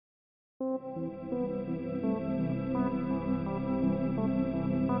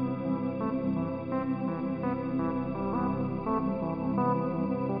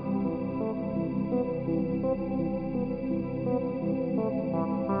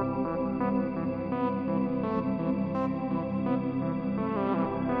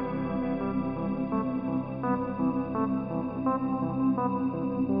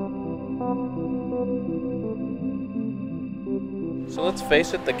So let's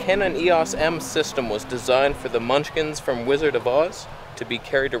face it, the Canon EOS M system was designed for the munchkins from Wizard of Oz to be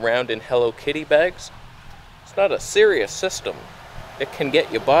carried around in Hello Kitty bags. It's not a serious system. It can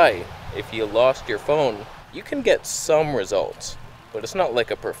get you by if you lost your phone. You can get some results, but it's not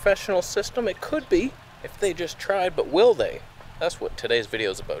like a professional system. It could be if they just tried, but will they? That's what today's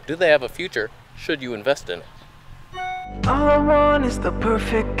video is about. Do they have a future? Should you invest in it? All I want is the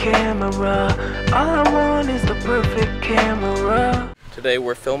perfect camera. All I want is the perfect camera. Today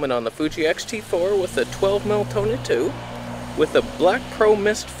we're filming on the Fuji X-T4 with a 12mm Tony-2 with a Black Pro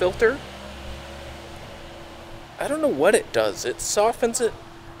Mist filter. I don't know what it does. It softens it.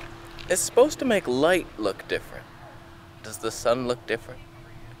 It's supposed to make light look different. Does the sun look different?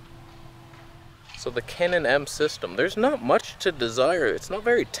 So the Canon M system, there's not much to desire. It's not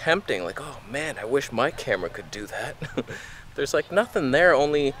very tempting, like, oh man, I wish my camera could do that. There's like nothing there,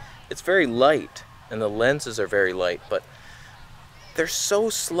 only it's very light, and the lenses are very light, but they're so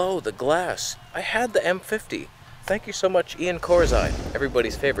slow, the glass. I had the M50. Thank you so much, Ian Corzine,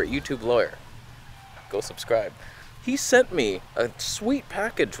 everybody's favorite YouTube lawyer. Go subscribe. He sent me a sweet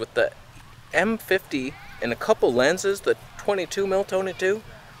package with the M50 and a couple lenses, the 22mm Tony-2,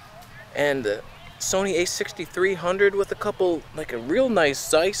 and the Sony a6300 with a couple, like a real nice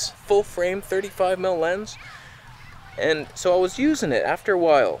Zeiss full frame 35mm lens. And so I was using it after a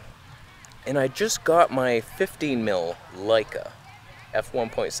while, and I just got my 15mm Leica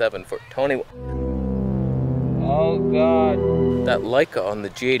f1.7 for Tony. Oh god. That Leica on the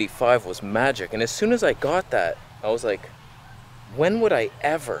G85 was magic, and as soon as I got that, I was like, when would I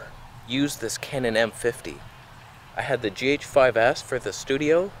ever use this Canon M50? I had the GH5S for the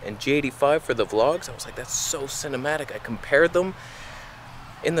studio and G85 for the vlogs. I was like, that's so cinematic. I compared them.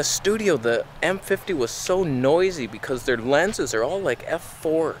 In the studio, the M50 was so noisy because their lenses are all like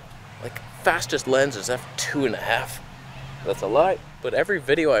f4, like fastest lenses, f2.5. That's a lie. But every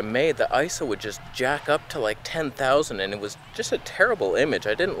video I made, the ISO would just jack up to like 10,000, and it was just a terrible image.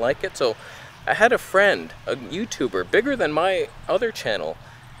 I didn't like it, so I had a friend, a YouTuber, bigger than my other channel,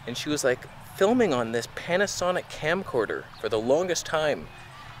 and she was like, filming on this Panasonic camcorder for the longest time,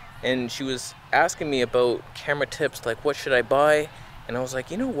 and she was asking me about camera tips, like what should I buy, and I was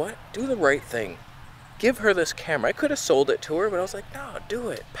like, you know what, do the right thing, give her this camera. I could have sold it to her, but I was like, no, do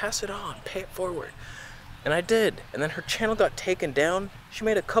it, pass it on, pay it forward. And I did, and then her channel got taken down. She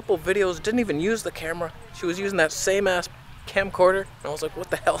made a couple videos, didn't even use the camera. She was using that same ass camcorder, and I was like, what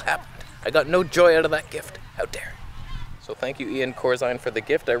the hell happened? I got no joy out of that gift. How dare. So thank you, Ian Corzine, for the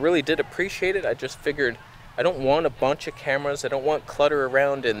gift. I really did appreciate it. I just figured I don't want a bunch of cameras. I don't want clutter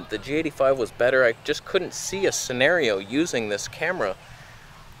around, and the G85 was better. I just couldn't see a scenario using this camera.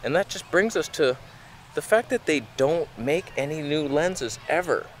 And that just brings us to the fact that they don't make any new lenses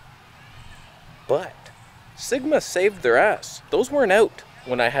ever. But Sigma saved their ass. Those weren't out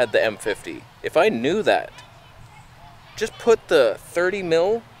when I had the M50. If I knew that, just put the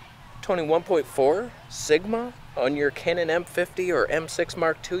 30mm Tony 1.4 Sigma on your Canon M50 or M6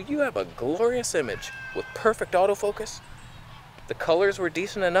 Mark II, you have a glorious image with perfect autofocus. The colors were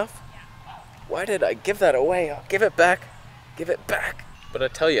decent enough. Why did I give that away? I'll give it back. Give it back. But I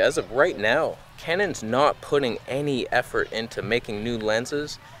tell you, as of right now, Canon's not putting any effort into making new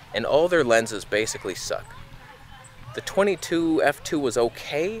lenses, and all their lenses basically suck. The 22 f2 was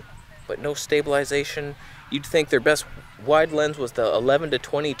okay, but no stabilization. You'd think their best wide lens was the 11 to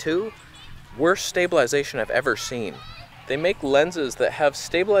 22. Worst stabilization I've ever seen. They make lenses that have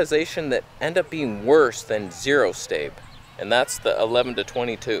stabilization that end up being worse than zero stab, and that's the 11 to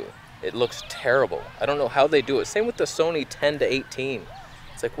 22. It looks terrible. I don't know how they do it. Same with the Sony 10 to 18.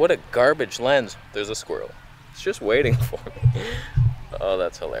 It's like, what a garbage lens. There's a squirrel. It's just waiting for me. Oh,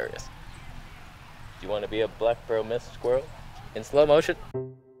 that's hilarious. Do you want to be a Black Pro Mist squirrel in slow motion?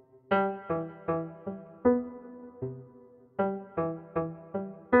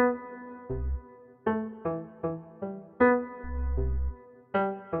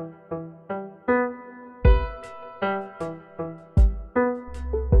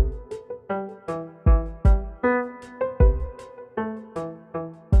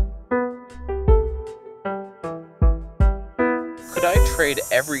 Could I trade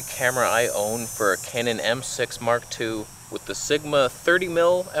every camera I own for a Canon M6 Mark II with the Sigma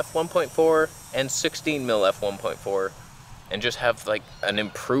 30mm f1.4 and 16mm f1.4 and just have like an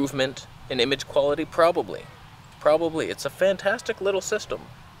improvement In image quality, probably. Probably. It's a fantastic little system,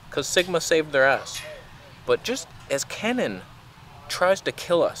 because Sigma saved their ass. But just as Canon tries to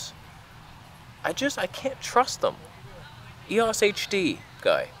kill us, I can't trust them. EOS HD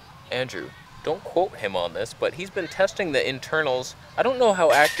guy, Andrew, don't quote him on this, but he's been testing the internals. I don't know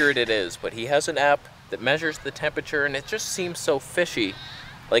how accurate it is, but he has an app that measures the temperature, and it just seems so fishy.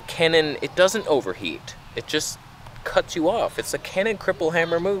 Like Canon, it doesn't overheat. It just cuts you off. It's a Canon Cripple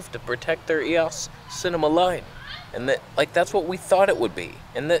Hammer move to protect their EOS cinema line. And that's what we thought it would be.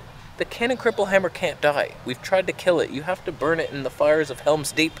 And that the Canon Cripple Hammer can't die. We've tried to kill it. You have to burn it in the fires of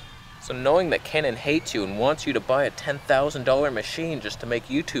Helm's Deep. So knowing that Canon hates you and wants you to buy a $10,000 machine just to make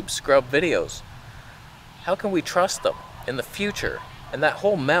YouTube scrub videos, how can we trust them in the future? And that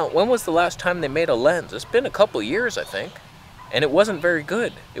whole mount, when was the last time they made a lens? It's been a couple years, I think. And it wasn't very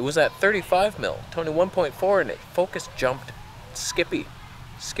good. It was at 35mm, Tony 1.4, and it focus jumped. Skippy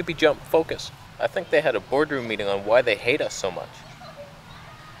jump focus. I think they had a boardroom meeting on why they hate us so much.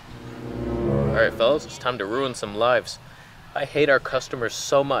 Alright fellas, it's time to ruin some lives. I hate our customers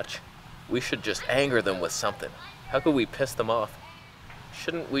so much. We should just anger them with something. How could we piss them off?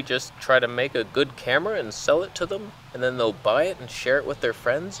 Shouldn't we just try to make a good camera and sell it to them, and then they'll buy it and share it with their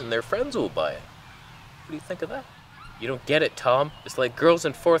friends, and their friends will buy it? What do you think of that? You don't get it, Tom. It's like girls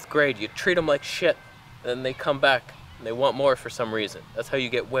in 4th grade. You treat them like shit, and then they come back, and they want more for some reason. That's how you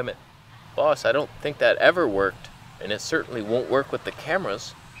get women. Boss, I don't think that ever worked, and it certainly won't work with the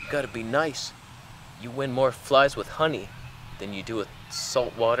cameras. You gotta be nice. You win more flies with honey than you do with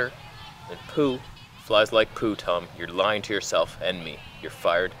salt water and poo. Flies like poo, Tom. You're lying to yourself and me. You're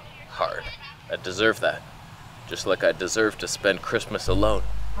fired hard. I deserve that. Just like I deserve to spend Christmas alone.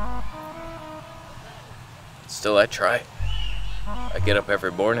 Still, I try. I get up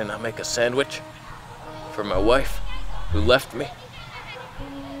every morning, I make a sandwich for my wife, who left me.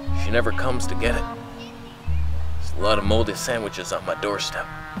 She never comes to get it. There's a lot of moldy sandwiches on my doorstep,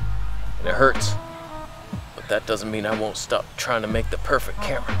 and it hurts. But that doesn't mean I won't stop trying to make the perfect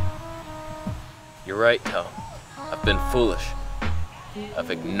camera. You're right, Tom. I've been foolish.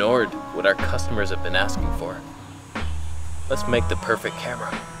 I've ignored what our customers have been asking for. Let's make the perfect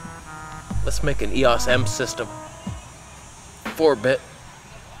camera. Let's make an EOS M system. 4-bit,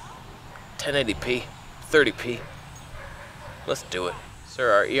 1080p, 30p. Let's do it.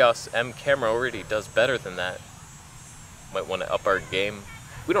 Sir, our EOS M camera already does better than that. Might want to up our game.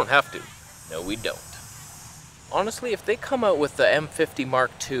 We don't have to. No, we don't. Honestly, if they come out with the M50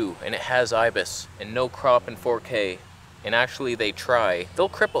 Mark II and it has IBIS and no crop in 4K, and actually they try, they'll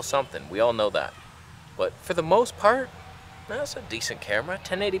cripple something. We all know that. But for the most part, that's a decent camera.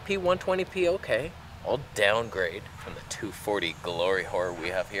 1080p, 120p, okay. I'll downgrade from the 240 glory horror we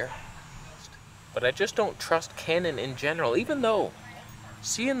have here. But I just don't trust Canon in general, even though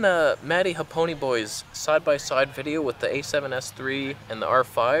seeing the Matty Haponi boys side-by-side video with the A7S III and the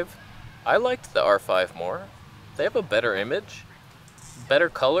R5, I liked the R5 more. They have a better image, better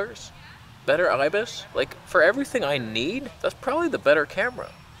colors, better IBIS. Like, for everything I need, that's probably the better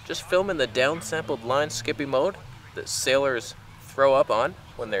camera. Just film in the downsampled line skippy mode that sailors throw up on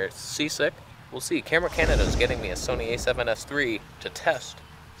when they're seasick. We'll see. Camera Canada is getting me a Sony A7S III to test,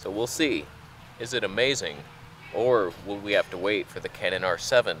 so we'll see. Is it amazing, or will we have to wait for the Canon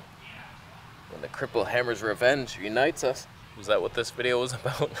R7 when the Cripple Hammer's revenge unites us? Was that what this video was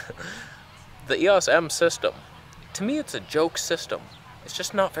about? The EOS M system, to me it's a joke system. It's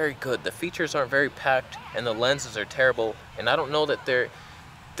just not very good. The features aren't very packed, and the lenses are terrible, and I don't know that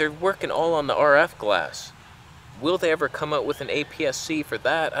they're working all on the RF glass. Will they ever come out with an aps-c for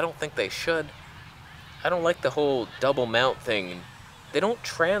that? I don't think they should. I don't like the whole double mount thing. They don't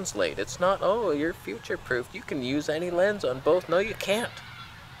translate. It's not, oh, you're future-proof. You can use any lens on both. No, you can't.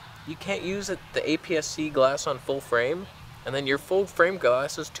 You can't use the aps-c glass on full frame, and then your full frame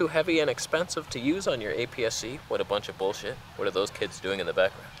glass is too heavy and expensive to use on your aps-c. What a bunch of bullshit. What are those kids doing in the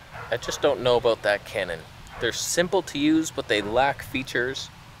background? I just don't know about that Canon. They're simple to use, but they lack features.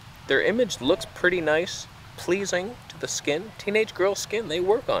 Their image looks pretty nice, pleasing to the skin. Teenage girl skin, they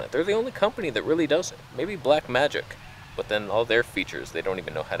work on it. They're the only company that really does it. Maybe Black Magic, but then all their features, they don't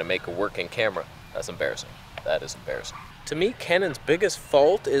even know how to make a working camera. That's embarrassing. That is embarrassing. To me, Canon's biggest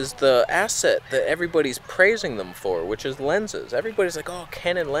fault is the asset that everybody's praising them for, which is lenses. Everybody's like, oh,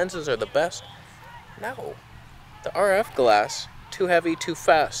 Canon lenses are the best. No. The RF glass, too heavy, too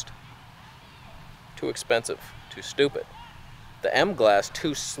fast. Too expensive, too stupid. The M glass,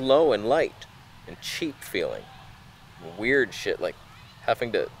 too slow and light and cheap feeling. Weird shit like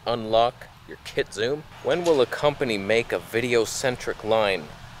having to unlock your kit zoom. When will a company make a video-centric line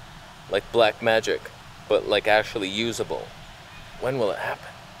like Black Magic, but like actually usable? When will it happen?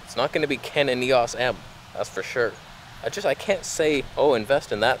 It's not going to be Canon EOS M, that's for sure. I can't say, oh,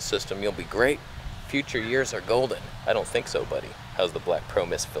 invest in that system, you'll be great. Future years are golden. I don't think so, buddy. How's the black pro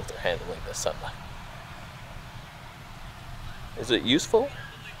mist filter handling the sunlight? Is it useful?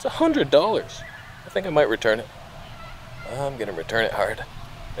 It's $100. I think I might return it. I'm gonna return it hard.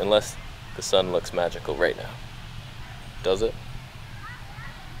 Unless the sun looks magical right now. Does it?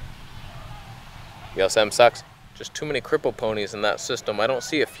 EOS M sucks. Just too many cripple ponies in that system. I don't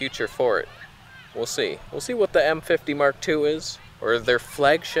see a future for it. We'll see. We'll see what the M50 Mark II is. Or their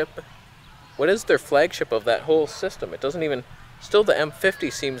flagship. What is their flagship of that whole system? It doesn't even... Still, the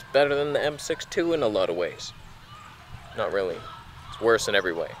M50 seems better than the M6 II in a lot of ways. Not really. It's worse in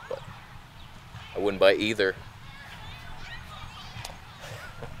every way, but I wouldn't buy either.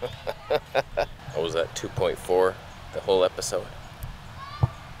 I was at 2.4 the whole episode.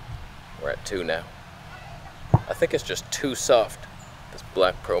 We're at 2 now. I think it's just too soft, this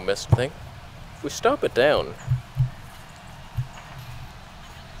black pro mist thing. If we stop it down,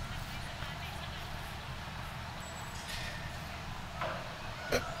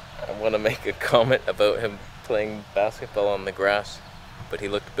 I want to make a comment about him playing basketball on the grass, but he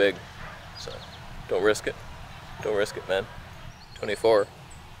looked big, so don't risk it. Don't risk it, man. 24.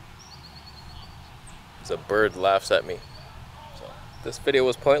 As a bird laughs at me. So this video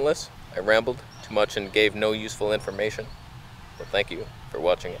was pointless. I rambled too much and gave no useful information. But thank you for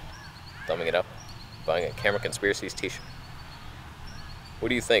watching it, thumbing it up, buying a Camera Conspiracies t-shirt. What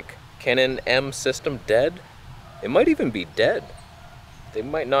do you think? Canon M system dead? It might even be dead. They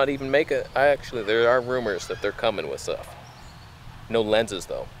might not even make it. Actually, there are rumors that they're coming with stuff. No lenses,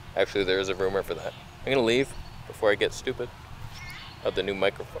 though. Actually, there is a rumor for that. I'm gonna leave before I get stupid. Oh, the new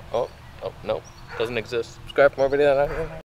microphone. Oh, no. Doesn't exist. Subscribe for more videos.